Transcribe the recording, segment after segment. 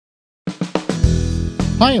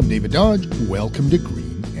Hi, I'm David Dodge. Welcome to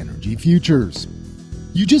Green Energy Futures.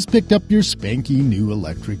 You just picked up your spanky new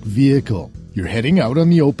electric vehicle. You're heading out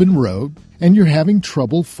on the open road, and you're having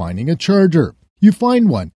trouble finding a charger. You find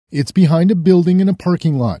one. It's behind a building in a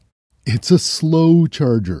parking lot. It's a slow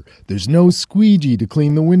charger. There's no squeegee to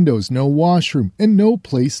clean the windows, no washroom, and no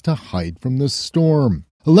place to hide from the storm.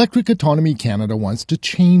 Electric Autonomy Canada wants to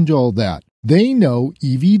change all that. They know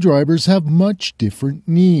EV drivers have much different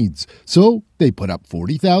needs, so they put up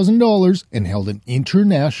 $40,000 and held an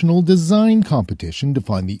international design competition to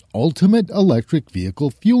find the ultimate electric vehicle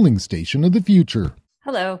fueling station of the future.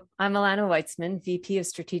 Hello, I'm Alana Weitzman, VP of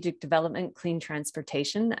Strategic Development, Clean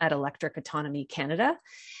Transportation at Electric Autonomy Canada.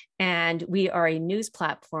 And we are a news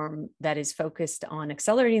platform that is focused on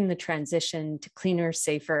accelerating the transition to cleaner,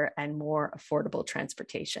 safer, and more affordable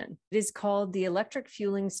transportation. It is called the Electric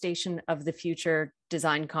Fueling Station of the Future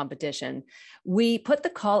Design Competition. We put the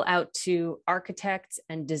call out to architects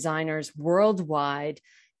and designers worldwide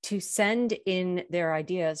to send in their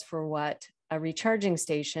ideas for what a recharging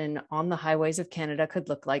station on the highways of Canada could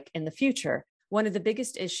look like in the future. One of the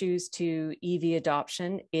biggest issues to EV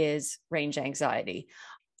adoption is range anxiety.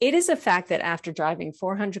 It is a fact that after driving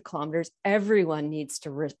 400 kilometers, everyone needs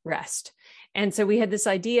to rest. And so we had this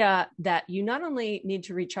idea that you not only need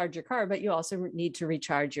to recharge your car, but you also need to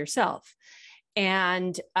recharge yourself.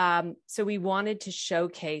 And so we wanted to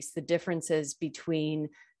showcase the differences between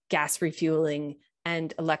gas refueling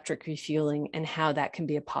and electric refueling and how that can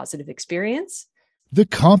be a positive experience. The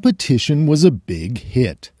competition was a big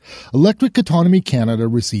hit. Electric Autonomy Canada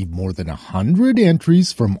received more than 100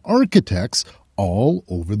 entries from architects all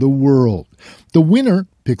over the world. The winner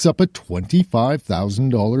picks up a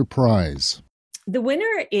 $25,000 prize. The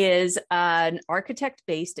winner is an architect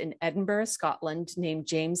based in Edinburgh, Scotland, named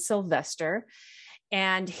James Silvester,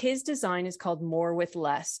 and his design is called More with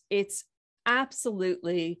Less. It's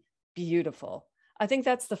absolutely beautiful. I think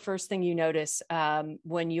that's the first thing you notice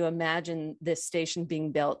when you imagine this station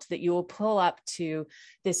being built, that you will pull up to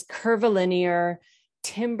this curvilinear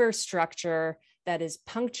timber structure that is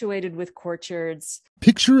punctuated with courtyards.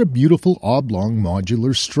 Picture a beautiful oblong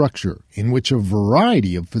modular structure in which a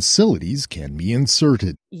variety of facilities can be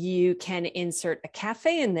inserted. You can insert a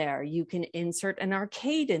cafe in there. You can insert an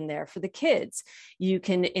arcade in there for the kids. You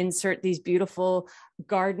can insert these beautiful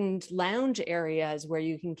gardened lounge areas where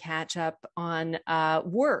you can catch up on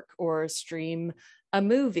work or stream a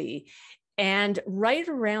movie. And right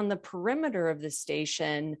around the perimeter of the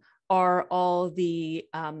station are all the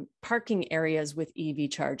parking areas with EV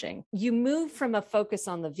charging. You move from a focus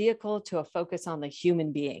on the vehicle to a focus on the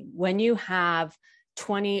human being. When you have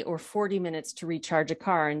 20 or 40 minutes to recharge a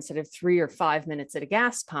car instead of 3 or 5 minutes at a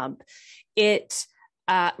gas pump, it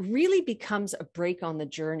really becomes a break on the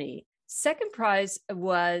journey. Second prize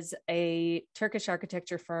was a Turkish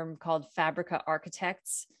architecture firm called Fabrica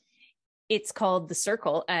Architects. It's called The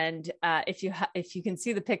Circle, and if you can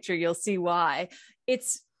see the picture, you'll see why.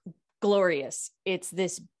 It's glorious. It's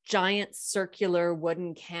this giant circular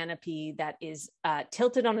wooden canopy that is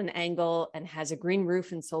tilted on an angle and has a green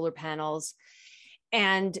roof and solar panels.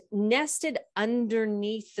 And nested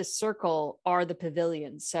underneath the circle are the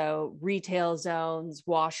pavilions, so retail zones,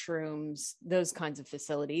 washrooms, those kinds of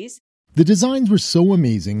facilities. The designs were so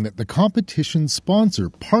amazing that the competition sponsor,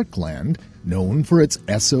 Parkland, known for its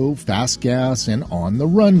Esso, Fast Gas, and On the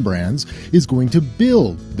Run brands, is going to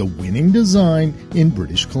build the winning design in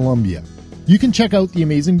British Columbia. You can check out the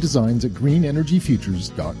amazing designs at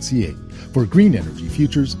GreenEnergyFutures.ca. For Green Energy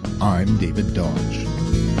Futures, I'm David Dodge.